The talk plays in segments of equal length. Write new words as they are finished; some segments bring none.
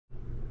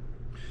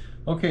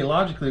Okay,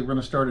 logically, we're going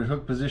to start at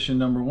hook position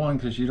number 1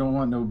 because you don't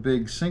want no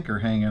big sinker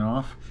hanging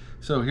off.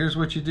 So here's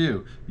what you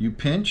do. You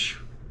pinch,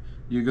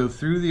 you go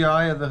through the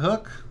eye of the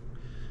hook,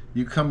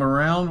 you come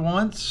around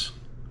once,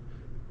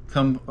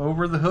 come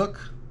over the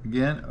hook,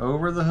 again,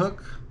 over the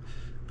hook,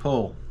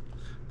 pull.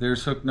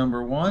 There's hook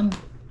number 1.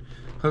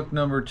 Hook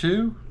number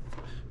 2,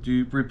 do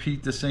you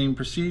repeat the same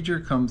procedure,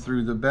 come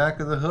through the back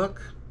of the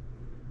hook.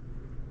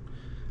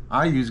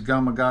 I use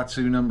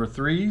Gamakatsu number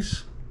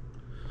 3s.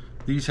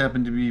 These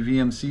happen to be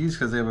VMCs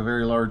because they have a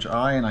very large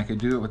eye and I could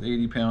do it with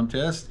 80-pound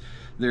test.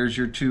 There's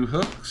your 2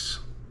 hooks.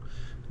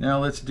 Now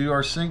let's do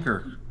our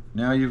sinker.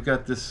 Now you've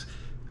got this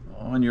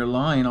on your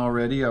line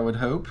already, I would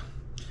hope.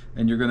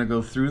 And you're going to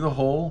go through the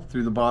hole,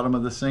 through the bottom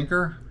of the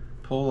sinker,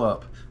 pull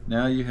up.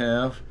 Now you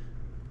have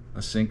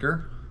a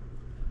sinker,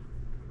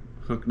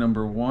 hook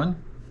number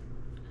 1,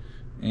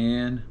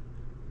 and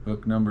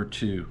hook number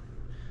 2.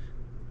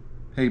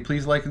 Hey,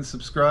 please like and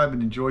subscribe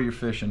and enjoy your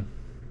fishing.